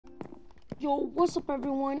Yo, what's up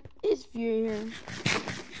everyone? It's Fury here.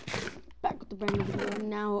 Back with the brand new video.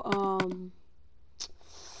 Now,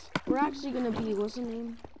 we're actually gonna be, what's the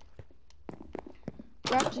name?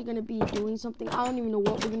 We're actually gonna be doing something. I don't even know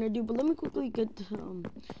what we're gonna do, but let me quickly get to,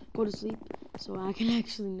 go to sleep so I can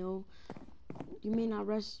actually know. You may not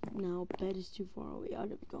rest now, bed is too far away. Oh,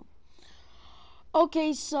 there we go.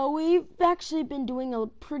 Okay, so we've actually been doing a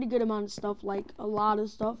pretty good amount of stuff, like a lot of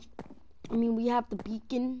stuff. I mean, we have the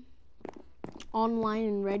beacon online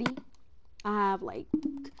and ready. I have like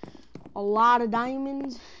a lot of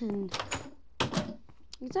diamonds and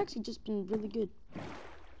it's actually just been really good.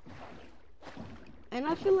 And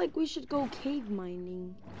I feel like we should go cave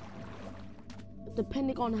mining,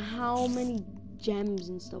 depending on how many gems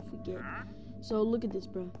and stuff we get. So look at this,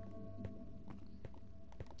 bro.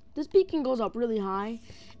 This beacon goes up really high.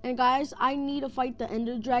 And guys, I need to fight the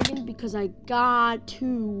Ender Dragon because I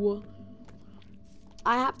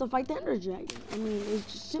have to fight the Ender Dragon. I mean,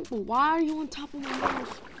 it's just simple. Why are you on top of my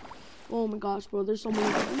mouse? Oh my gosh, bro. There's someone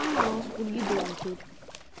on top of my mouse. What are you doing, kid?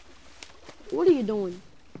 What are you doing?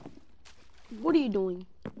 What are you doing?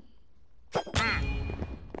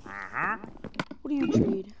 What do you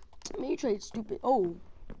trade? I mean, you trade stupid. Oh.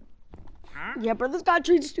 Yeah, bro. This guy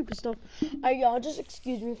trades stupid stuff. Alright, y'all. Just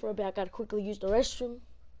excuse me for a bit. I gotta quickly use the restroom.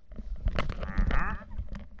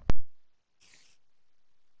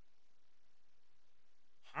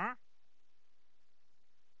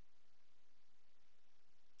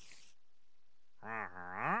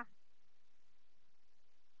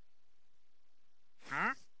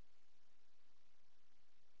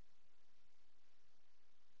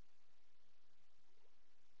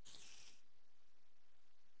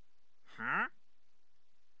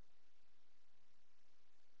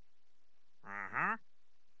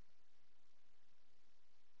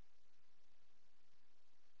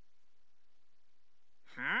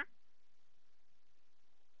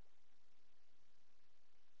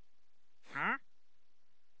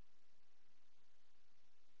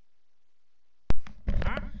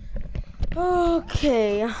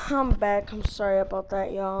 Okay, I'm back. I'm sorry about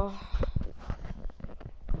that, y'all.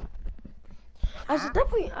 I should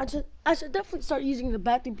definitely start using the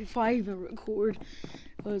bathroom before I even record.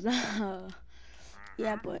 Cause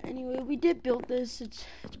yeah, but anyway, we did build this. It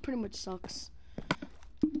pretty much sucks.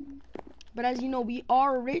 But as you know, we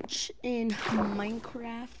are rich in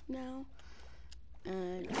Minecraft now,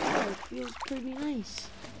 and it feels pretty nice.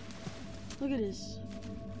 Look at this.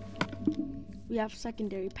 We have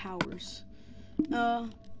secondary powers. What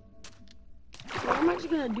I'm actually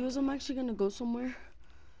gonna do is I'm actually gonna go somewhere.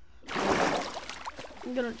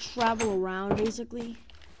 I'm gonna travel around basically.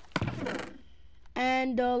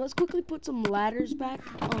 And let's quickly put some ladders back.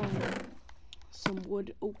 Some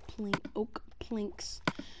wood, oak planks.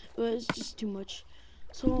 But it's just too much.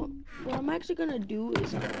 So what I'm actually gonna do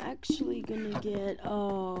is I'm actually gonna get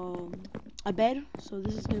a bed. So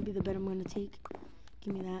this is gonna be the bed I'm gonna take.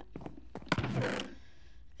 Give me that.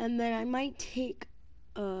 And then I might take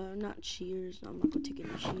not shears. No, I'm not gonna take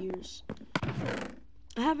any shears.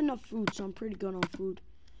 I have enough food, so I'm pretty good on food.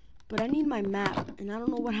 But I need my map, and I don't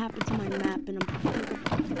know what happened to my map, and I'm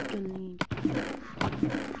gonna need.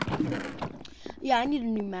 Yeah, I need a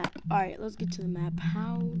new map. Alright, let's get to the map.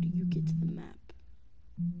 How do you get to the map?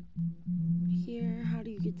 Here, how do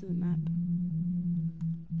you get to the map?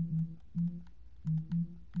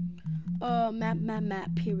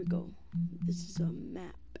 Map. Here we go. This is a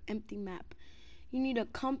map. Empty map. You need a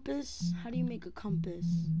compass. How do you make a compass?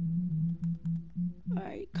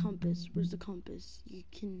 Alright, compass. Where's the compass? You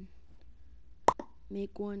can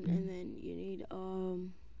make one, and then you need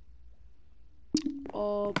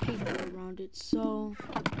paper around it. So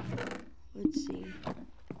let's see.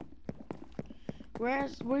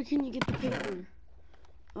 Where can you get the paper?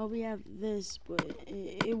 Oh, we have this, but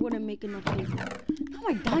it wouldn't make enough paper. Not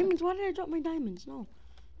my diamonds. Why did I drop my diamonds? No,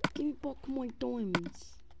 give me back my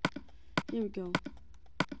diamonds. Here we go.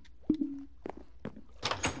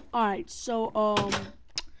 Alright, so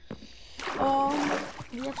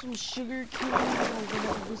we have some sugar cane or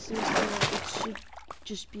whatever this is, but it should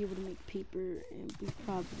just be able to make paper, and we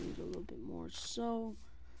probably need a little bit more. So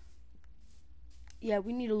yeah,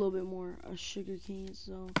 we need a little bit more sugar cane.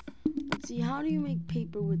 So let's see, how do you make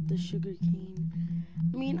paper with the sugar cane?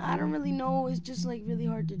 I mean, I don't really know. It's just like really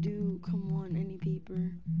hard to do. Come on, any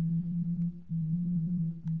paper.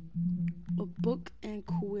 A book and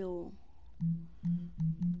quill.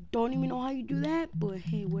 Don't even know how you do that, but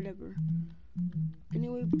hey, whatever.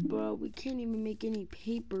 Anyway, bro, we can't even make any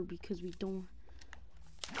paper because we don't.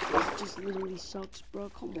 This just literally sucks, bro.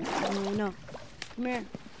 Come on. No. Come here.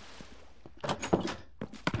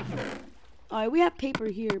 Alright, we have paper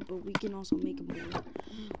here, but we can also make more.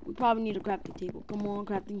 We probably need a crafting table. Come on,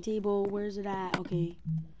 crafting table. Where's it at? Okay.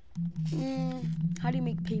 How do you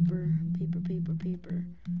make paper? Paper.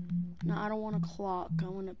 No, I don't want a clock. I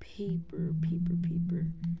want a paper. Paper.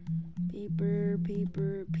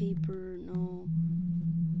 No.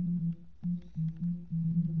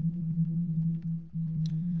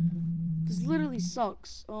 This literally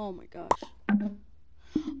sucks. Oh my gosh.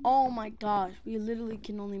 Oh my gosh. We literally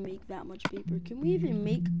can only make that much paper. Can we even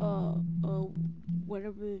make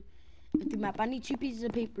whatever the map? I need 2 pieces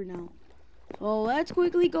of paper now. So let's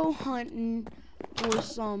quickly go hunting for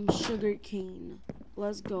some sugar cane.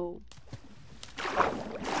 Let's go.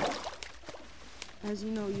 As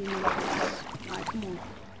you know this. Alright, come on.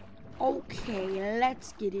 Okay,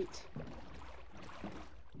 let's get it.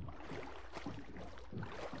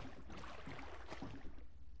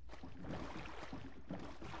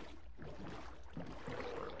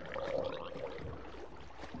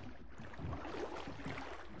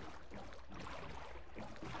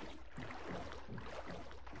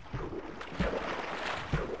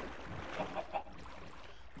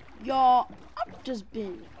 Y'all, I've just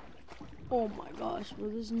been, oh my gosh, bro,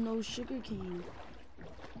 there's no sugar cane.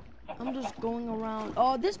 I'm just going around.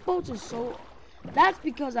 Oh, this boat is so, that's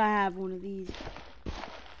because I have one of these.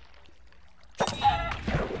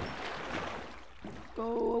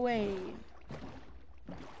 Go away.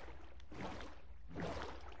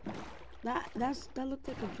 That looked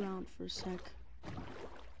like a drowned for a sec.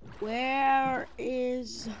 Where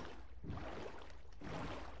is...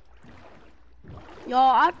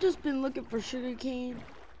 Y'all, I've just been looking for sugarcane.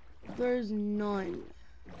 There's none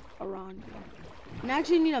around here. And I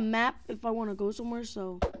actually need a map if I want to go somewhere,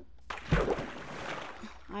 so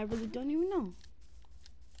I really don't even know.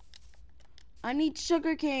 I need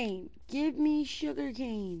sugarcane. Give me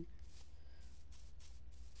sugarcane.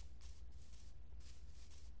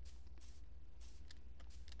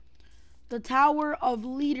 The Tower of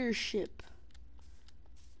Leadership.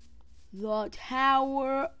 The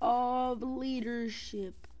Tower of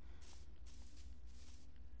Leadership.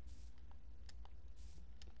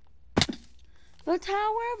 The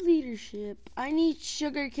Tower of Leadership. I need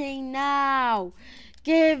sugarcane now.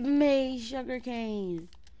 Give me sugarcane.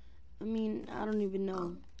 I mean, I don't even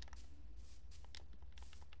know.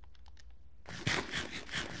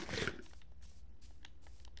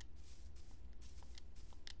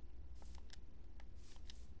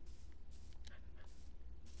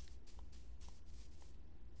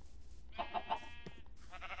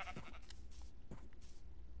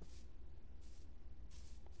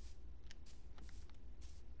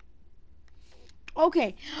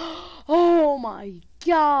 Okay. Oh my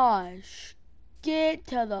gosh. Get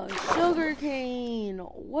to the sugarcane.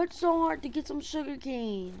 What's so hard to get some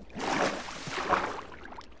sugarcane?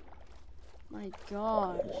 My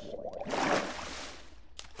gosh.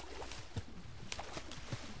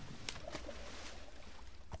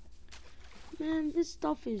 Man, this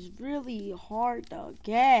stuff is really hard to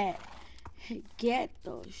get. Get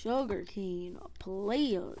the sugarcane,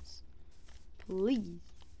 please. Please.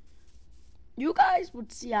 You guys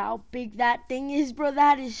would see how big that thing is, bro.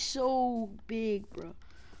 That is so big, bro.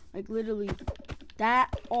 Like, literally,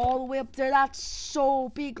 that all the way up there, that's so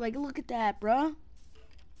big. Like, look at that, bro.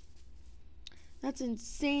 That's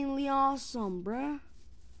insanely awesome, bro.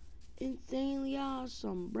 Insanely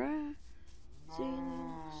awesome, bro. Insanely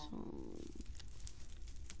awesome.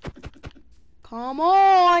 Come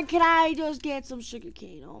on, can I just get some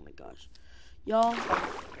sugarcane? Oh, my gosh. Y'all,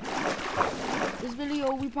 this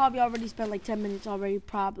video, we probably already spent like 10 minutes already,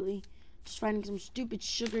 probably. Just finding some stupid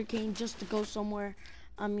sugar cane just to go somewhere.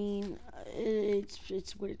 I mean, it's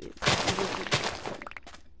what it is.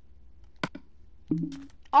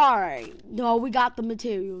 Alright, no, we got the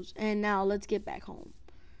materials. And now, let's get back home.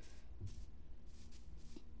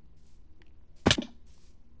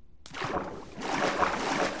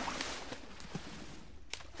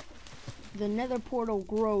 The nether portal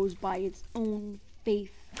grows by its own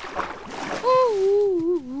faith.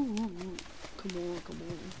 Ooh, come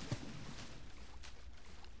on.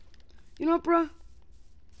 You know what, bruh?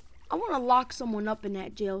 I want to lock someone up in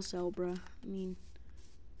that jail cell, bruh. I mean,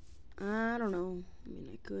 I don't know. I mean,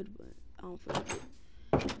 I could, but I don't feel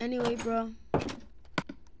like it. Anyway, bruh.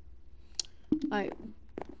 Alright.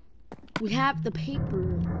 We have the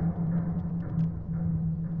paper.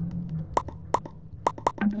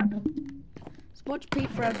 As much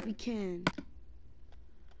paper as we can.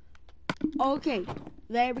 Okay,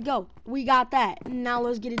 there we go. We got that. Now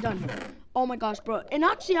let's get it done. Oh my gosh, bro. And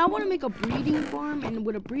actually, I want to make a breeding farm. And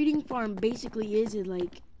what a breeding farm basically is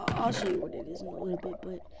like, I'll show you what it is in a little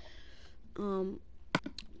bit. But,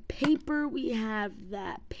 paper. We have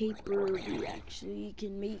that paper. We actually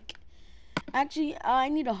can make. Actually, I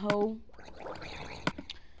need a hoe.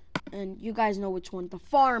 And you guys know which one. The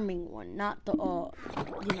farming one. Not the, not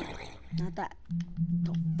that.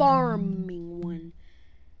 The farming one.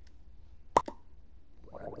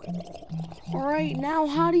 Alright, now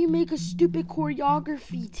how do you make a stupid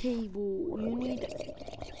choreography table? You need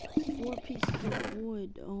 4 pieces of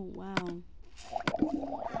wood. Oh, wow.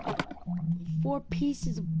 4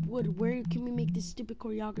 pieces of wood. Where can we make this stupid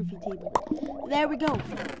choreography table? There we go.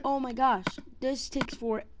 Oh my gosh. This takes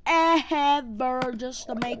forever just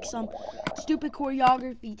to make some stupid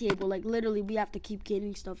choreography table. Like, literally, we have to keep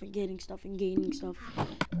getting stuff and getting stuff and gaining stuff.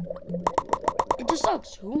 It just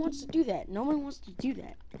sucks. Who wants to do that? No one wants to do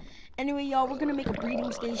that. Anyway, y'all, we're gonna make a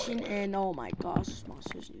breeding station, and oh my gosh, there's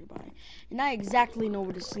monsters nearby. And I exactly know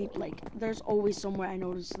where to sleep. Like, there's always somewhere I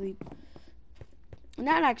know to sleep. And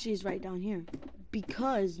that actually is right down here,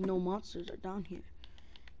 because no monsters are down here.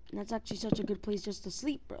 And that's actually such a good place just to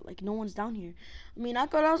sleep, bro. Like, no one's down here. I mean, I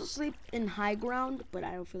could also sleep in high ground, but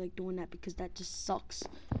I don't feel like doing that because that just sucks.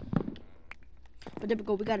 But there we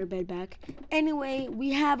go, we got our bed back. Anyway, we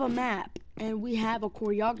have a map, and we have a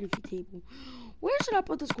choreography table. Where should I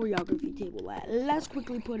put this choreography table at? Let's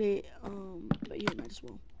quickly put it, but here, might as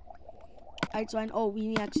well. Alright, so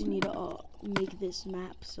we actually need to, make this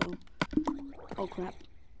map, so. Oh, crap.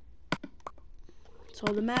 So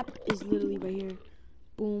the map is literally right here.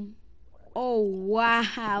 Boom. Oh,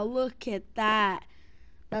 wow, look at that.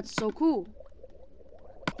 That's so cool.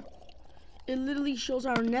 It literally shows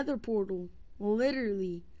our nether portal.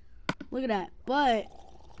 Literally. Look at that. But,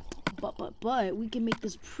 we can make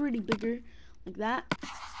this pretty bigger. Like that.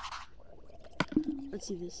 Let's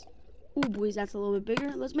see this. Oh, boys, that's a little bit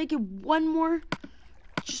bigger. Let's make it one more.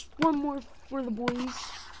 Just one more for the boys.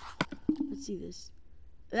 Let's see this.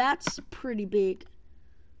 That's pretty big.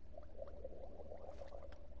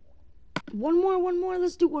 One more.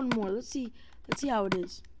 Let's do one more. Let's see how it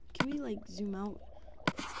is. Can we, like, zoom out?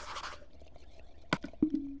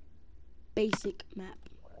 Basic map.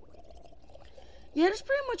 Yeah, that's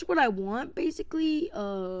pretty much what I want, basically.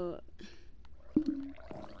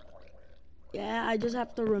 Yeah, I just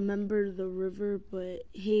have to remember the river, but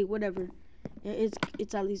hey, whatever.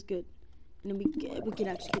 It's at least good. And then we can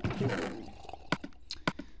actually get the paper.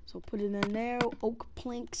 So put it in there. Oak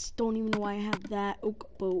planks. Don't even know why I have that. Oak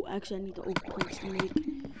boat. Actually, I need the oak planks to make.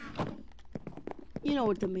 You know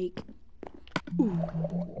what to make. Ooh.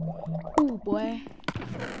 Ooh, boy.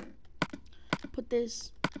 Put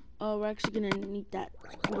this. Oh, we're actually gonna need that.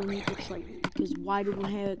 We need the Triton. Because why the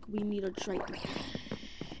heck we need a Triton?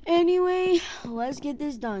 Anyway, let's get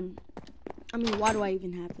this done. I mean, why do I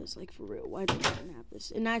even have this? Like, for real, why do I even have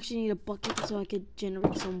this? And I actually need a bucket so I could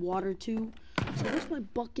generate some water, too. So, where's my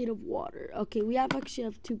bucket of water? Okay, we actually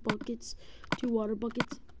have 2 buckets. 2 water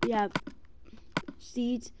buckets. We have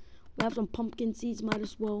seeds. We have some pumpkin seeds, might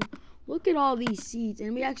as well. Look at all these seeds.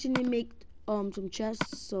 And we actually need to make some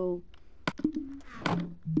chests, so.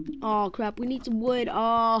 Oh, crap. We need some wood.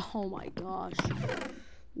 Oh my gosh.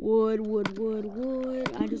 Wood.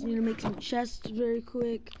 I just need to make some chests very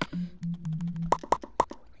quick.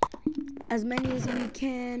 As many as we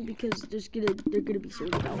can, because they're gonna be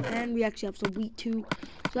sorted out. And we actually have some wheat too,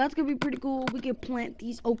 so that's gonna be pretty cool. We can plant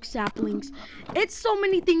these oak saplings. It's so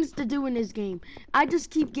many things to do in this game. I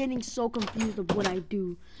just keep getting so confused of what I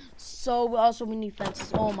do. So also we need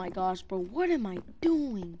fences. Oh my gosh, bro, what am I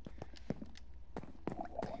doing?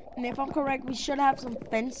 And if I'm correct, we should have some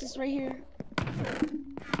fences right here.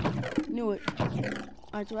 Knew it.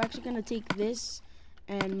 Alright, so we're actually gonna take this.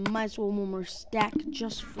 And might as well one more stack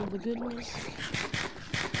just for the goodness.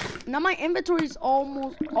 Now my inventory is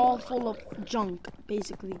almost all full of junk,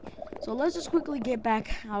 basically. So let's just quickly get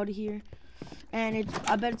back out of here. And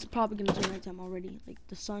I bet it's probably gonna turn nighttime already. Like,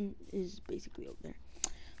 the sun is basically over there.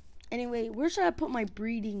 Anyway, where should I put my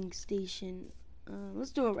breeding station?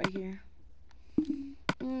 Let's do it right here.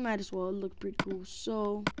 Might as well. It looked pretty cool.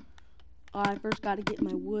 So I first gotta get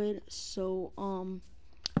my wood. So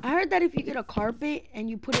I heard that if you get a carpet and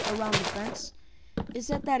you put it around the fence, it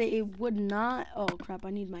said that it would not. Oh crap! I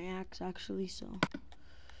need my axe actually. So.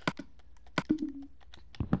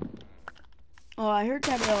 Oh, I heard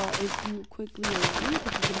that if you quickly. Let me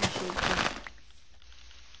put this in my shirt.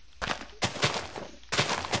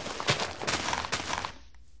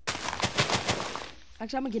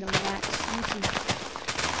 Actually, I'm gonna get on my axe. Let me see.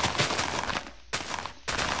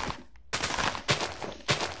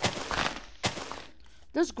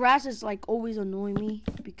 This grass is like always annoying me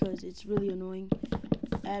because it's really annoying.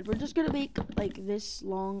 And we're just gonna make like this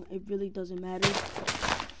long. It really doesn't matter.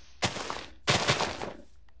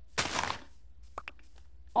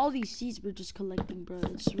 all these seeds we're just collecting, bro.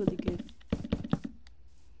 It's really good.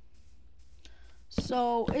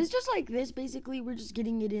 So it's just like this. Basically, we're just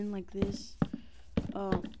getting it in like this.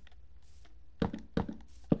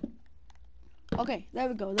 Okay, there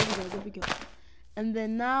we go. And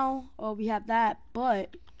then now, we have that,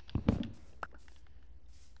 but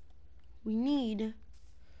we need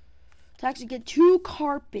to actually get 2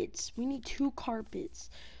 carpets. We need 2 carpets.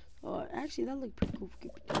 Actually, that looked pretty cool.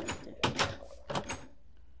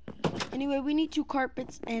 Anyway, we need 2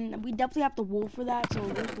 carpets, and we definitely have the wool for that. So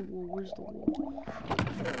where's the wool?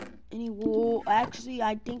 Any wool? Actually,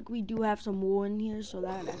 I think we do have some wool in here, so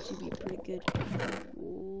that would actually be pretty good.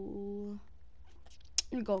 Wool.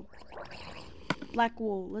 Here we go. Black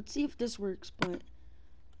wool. Let's see if this works, but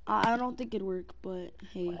I don't think it worked, but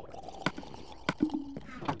hey.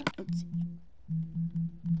 Let's see.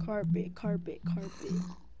 Carpet. Carpet.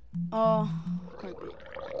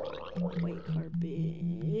 Wait,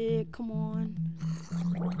 carpet. Come on.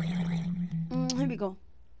 Here we go.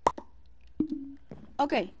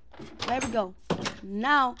 Okay. There we go.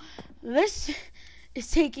 Now, this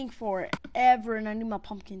is taking forever, and I need my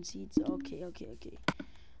pumpkin seeds. Okay.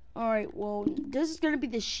 Alright, well, this is going to be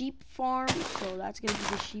the sheep farm, so that's going to be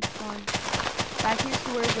the sheep farm. Back here's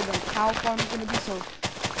where the cow farm is going to be, so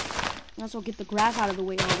let's also get the grass out of the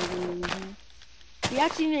way all the way. We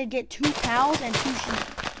actually need to get 2 cows and 2 sheep.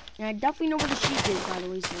 And I definitely know where the sheep is, by the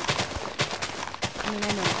way, so. I mean,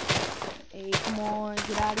 I know. Hey, come on,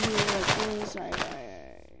 get out of here like this. Alright.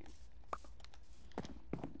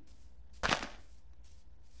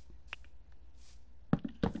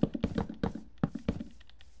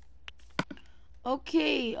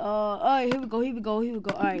 Okay, alright, here we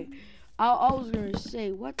go. Alright. I was gonna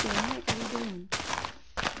say, what the heck are we doing?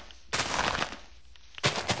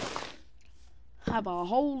 Have a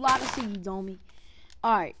whole lot of seeds on me.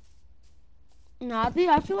 Alright. Now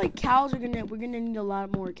I feel like cows we're gonna need a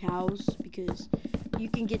lot more cows because you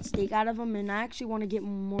can get steak out of them, and I actually want to get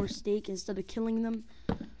more steak instead of killing them.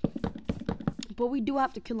 But we do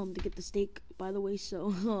have to kill them to get the steak, by the way,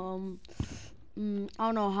 so I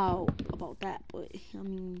don't know how about that, but I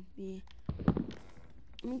mean, yeah.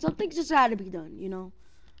 I mean, some things just had to be done, you know.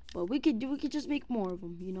 But we could just make more of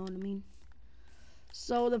them, you know what I mean?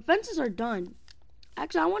 So the fences are done.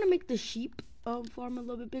 Actually, I want to make the sheep farm a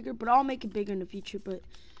little bit bigger, but I'll make it bigger in the future. But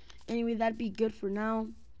anyway, that'd be good for now.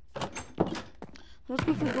 Let's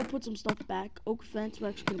quickly go put some stuff back. Oak fence, we're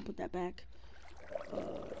actually gonna put that back.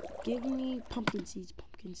 Give me pumpkin seeds.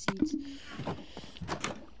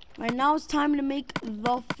 Alright, now it's time to make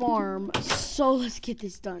the farm. So let's get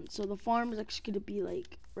this done. So the farm is actually gonna be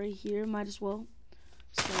like right here, might as well.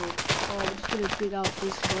 So we're just gonna dig out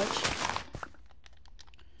this much.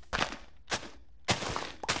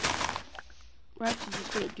 We're actually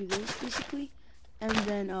just gonna do this basically, and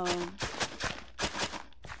then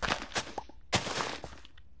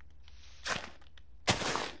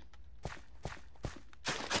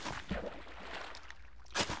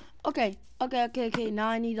okay. Now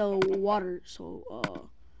I need water. So oh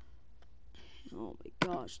my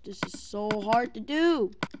gosh, this is so hard to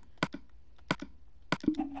do.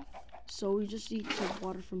 So we just need some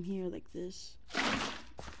water from here like this,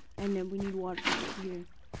 and then we need water from here.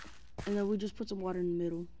 And then we just put some water in the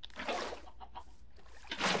middle.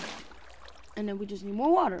 And then we just need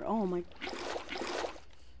more water. Oh my.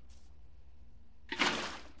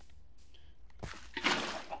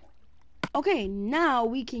 Okay, now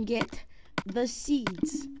we can get the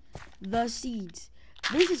seeds. This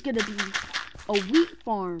is gonna be a wheat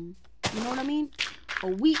farm. You know what I mean? A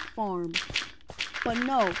wheat farm. But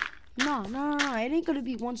no. It ain't gonna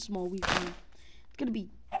be one small wheat farm. It's gonna be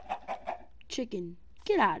chicken.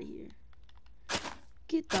 Get out of here.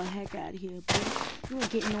 Get the heck out of here, boy. You ain't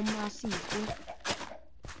getting no more seeds, boy.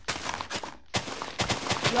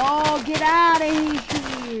 Y'all, get out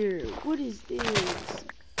of here. What is this?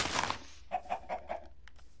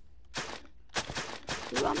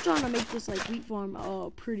 So I'm trying to make this like wheat farm a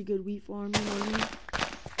pretty good wheat farm, you know what I mean?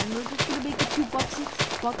 And we're just gonna make the 2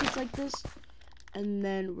 buckets like this. And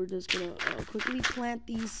then we're just gonna quickly plant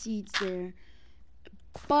these seeds there.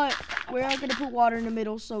 But we're gonna put water in the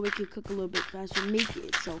middle so it can cook a little bit faster, make it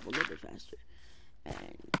itself a little bit faster.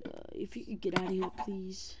 And if you could get out of here,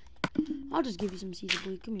 please. I'll just give you some seeds,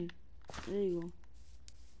 boy. Come here. There you go.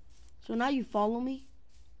 So now you follow me?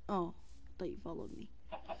 Oh, I thought you followed me.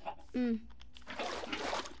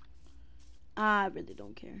 I really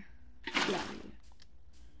don't care. Get out of here.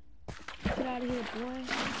 Get out of here, boy.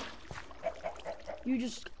 You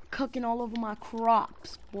just cooking all over my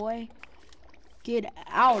crops, boy. Get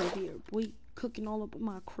out of here, boy. Cooking all over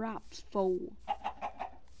my crops, fool.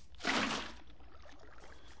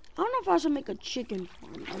 if I should make a chicken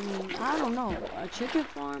farm. I mean, I don't know. A chicken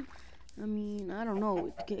farm? I mean, I don't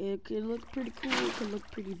know. It could look pretty cool. It could look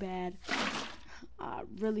pretty bad. I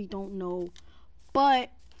really don't know.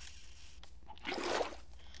 But,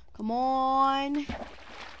 come on.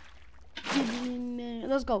 Get in there.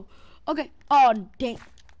 Let's go. Okay. Oh, dang.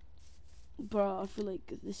 Bro, I feel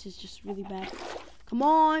like this is just really bad. Come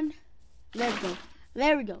on. There we go.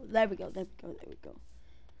 There we go. There we go. There we go. There we go.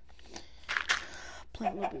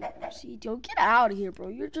 Plant a little bit more seeds. Yo, get out of here, bro.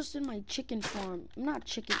 You're just in my chicken farm. Not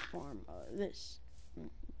chicken farm. This.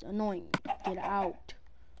 Annoying. Get out.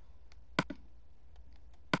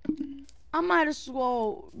 I might as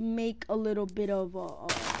well make a little bit of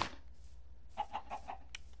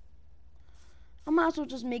I might as well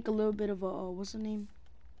just make a little bit of what's the name?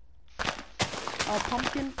 A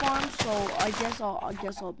pumpkin farm. So I guess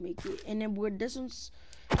I'll make it. And then this one's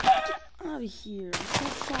get out of here. I'm so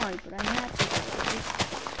sorry, but I had to.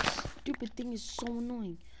 This stupid thing is so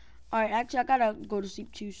annoying. Alright, actually I gotta go to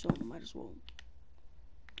sleep too, so I might as well.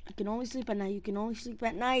 I can only sleep at night. You can only sleep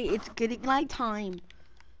at night. It's getting night time.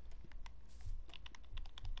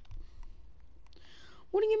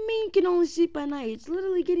 What do you mean you can only sleep at night? It's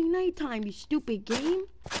literally getting nighttime, you stupid game.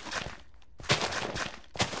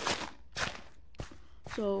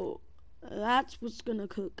 So, that's what's gonna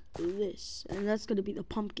cook this. And that's gonna be the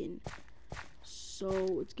pumpkin.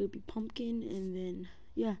 So, it's gonna be pumpkin and then,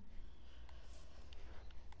 yeah.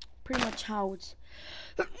 Pretty much how it's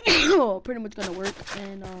pretty much gonna work.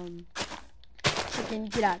 And, chicken,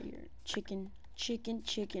 get out of here. Chicken.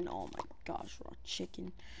 Oh my gosh, raw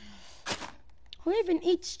chicken. Who even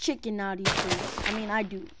eats chicken now these days? I mean, I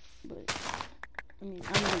do, but I mean,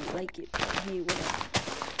 I don't really like it, but hey, whatever.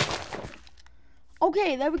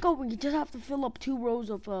 Okay, there we go. We just have to fill up 2 rows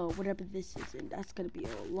of whatever this is, and that's gonna be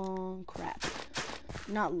a long crap.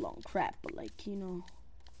 Not long crap, but like, you know.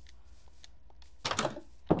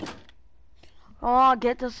 Oh,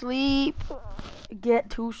 get to sleep. Get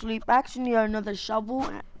to sleep. I actually need another shovel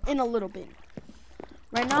in a little bit.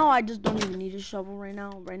 Right now, I just don't even need a shovel right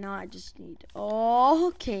now. Right now, I just need... Oh,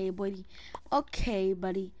 okay, buddy. Okay,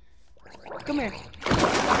 buddy. Come here.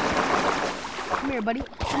 Come here, buddy.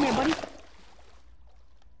 Come here, buddy.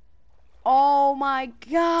 Oh, my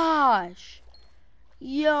gosh.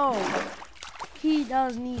 Yo. He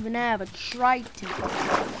doesn't even have a Triton.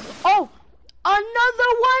 Oh,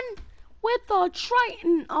 another one with a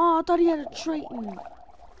Triton. Oh, I thought he had a Triton.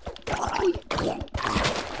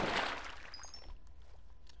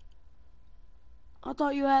 I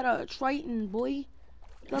thought you had a Triton, boy.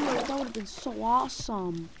 That would have been so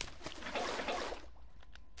awesome.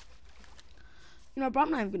 You know, bro,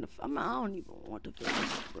 I'm not even gonna. I don't even want to film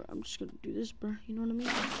this, bro. I'm just gonna do this, bro. You know what I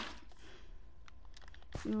mean?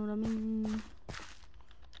 You know what I mean?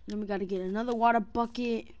 Then we gotta get another water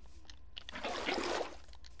bucket.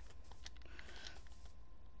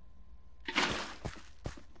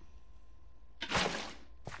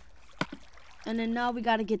 And then now we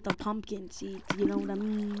gotta get the pumpkin seeds, you know what I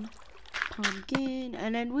mean? Pumpkin,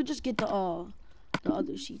 and then we just get the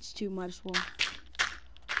other seeds too, might as well.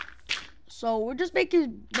 So we're just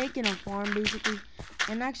making a farm basically,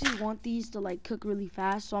 and I actually want these to like cook really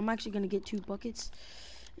fast. So I'm actually gonna get 2 buckets,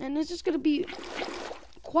 and it's just gonna be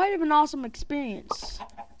quite of an awesome experience.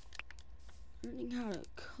 Learning how to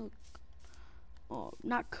cook, oh,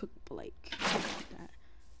 not cook, but like that,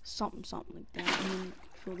 something like that, and then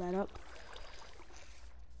fill that up.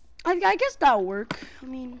 I guess that'll work. I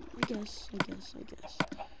mean, I guess.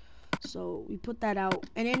 So we put that out,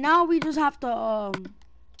 and then now we just have to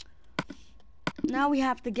now we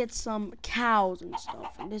have to get some cows and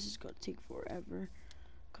stuff, and this is gonna take forever,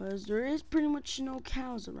 cause there is pretty much no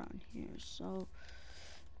cows around here. So,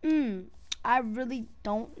 I really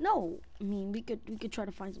don't know. I mean, we could try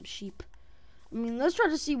to find some sheep. I mean, let's try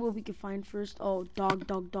to see what we can find first. Oh,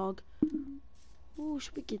 dog. Oh,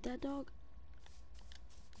 should we get that dog?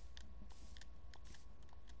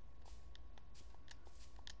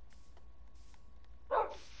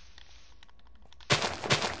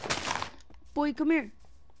 Boy, come here.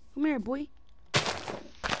 Come here, boy.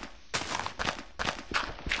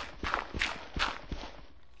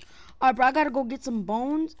 Alright, bro, I gotta go get some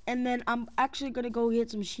bones, and then I'm actually gonna go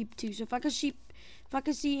get some sheep too. So if I can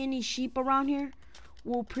see any sheep around here,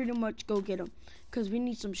 we'll pretty much go get them, cause we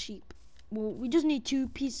need some sheep. Well, we just need 2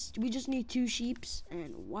 sheeps.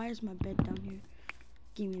 And why is my bed down here?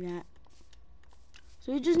 Give me that.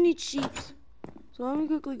 So we just need sheep. So let me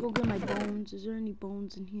quickly go get my bones. Is there any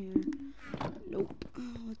bones in here? Nope.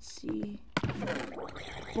 Let's see.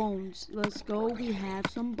 Bones. Let's go. We have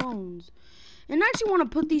some bones. And I actually want to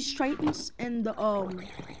put these Tritons in the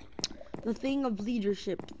the thing of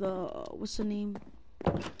leadership. The what's the name?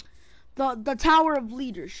 The tower of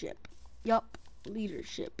leadership. Yup,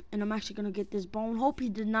 leadership. And I'm actually gonna get this bone. Hope he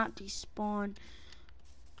did not despawn.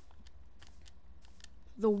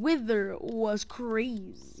 The wither was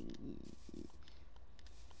crazy.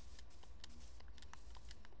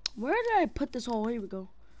 Where did I put this hole? Here we go.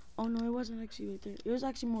 Oh no, it wasn't actually right there. It was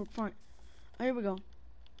actually more front. Oh, here we go.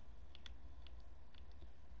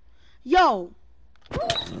 Yo!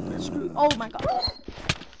 Screw. Oh my god.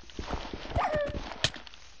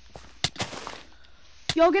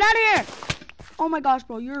 Yo, get out of here! Oh my gosh,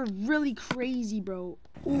 bro. You're really crazy, bro.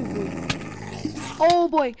 Oh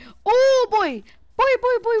boy. Oh boy. Oh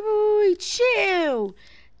boy. Boy. Chill.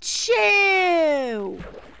 Chill.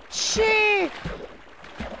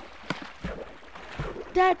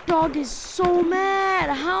 That dog is so mad.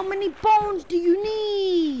 How many bones do you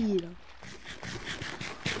need?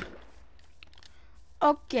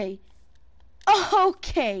 Okay.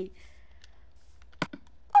 Okay.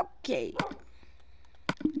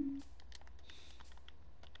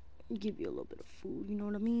 Give you a little bit of food, you know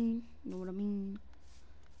what I mean?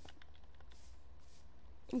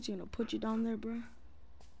 I'm just gonna put you down there, bro.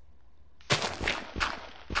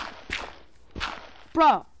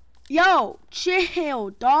 Bro, yo,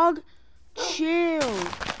 chill, dog. Chill.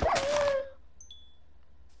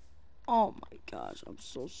 Oh my gosh, I'm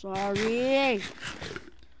so sorry.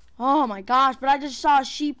 Oh my gosh, but I just saw a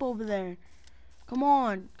sheep over there. Come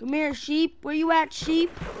on, come here, sheep. Where you at, sheep?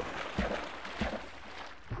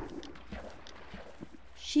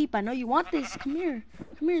 Sheep, I know you want this. Come here,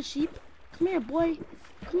 sheep. Come here, boy.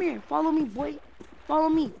 Come here, follow me, boy. Follow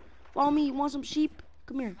me. You want some sheep?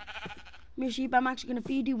 Come here. Come here, sheep. I'm actually gonna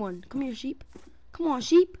feed you one. Come here, sheep. Come on,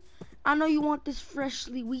 sheep. I know you want this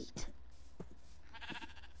freshly wheat.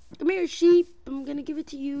 Come here, sheep. I'm gonna give it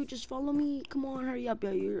to you. Just follow me. Come on, hurry up.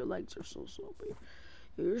 Yeah, your legs are so slow, bro.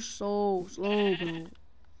 You're so slow, bro.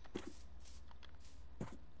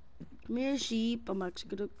 Come here, sheep. I'm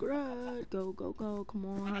actually gonna grab. Go. Come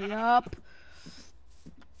on, hurry up.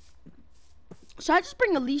 Should I just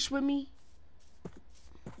bring a leash with me?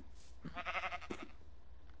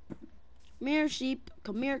 Come here, sheep.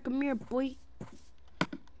 Come here, boy.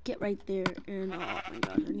 Get right there. And oh my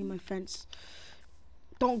gosh, I need my fence.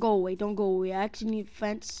 Don't go away. I actually need a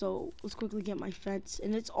fence, so let's quickly get my fence.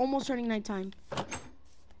 And it's almost turning nighttime.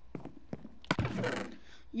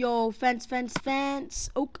 Yo, fence.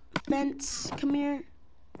 Oak, fence. Come here.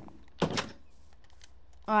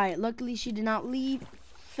 Alright, luckily she did not leave.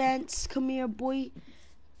 Fence, come here, boy.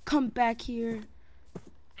 Come back here.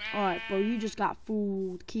 Alright, bro, you just got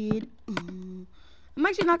fooled, kid. I'm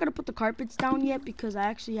actually not gonna put the carpets down yet because I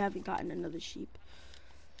actually haven't gotten another sheep.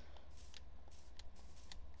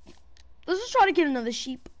 Let's just try to get another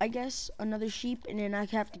sheep, I guess. Another sheep, and then I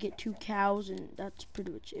have to get 2 cows, and that's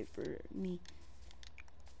pretty much it for me.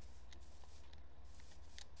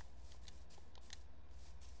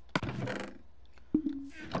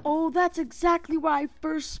 Oh, that's exactly where I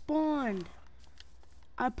first spawned.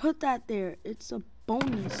 I put that there. It's a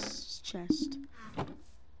bonus chest.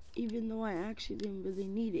 Even though I actually didn't really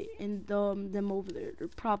need it. And them over there, they're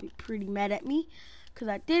probably pretty mad at me. Because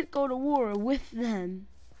I did go to war with them.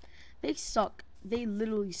 They suck. They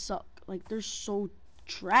literally suck. Like, they're so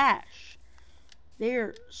trash.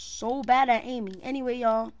 They're so bad at aiming. Anyway,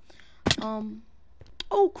 y'all.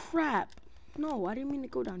 Oh, crap. No, I didn't mean to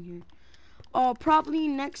go down here. Probably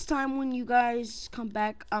next time when you guys come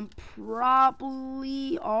back, I'm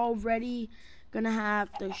probably already gonna have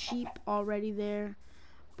the sheep already there.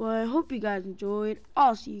 But I hope you guys enjoyed.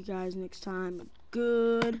 I'll see you guys next time.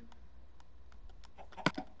 Good.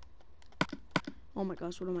 Oh my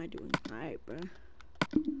gosh, what am I doing? Alright, bro.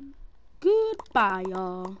 Goodbye,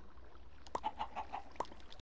 y'all.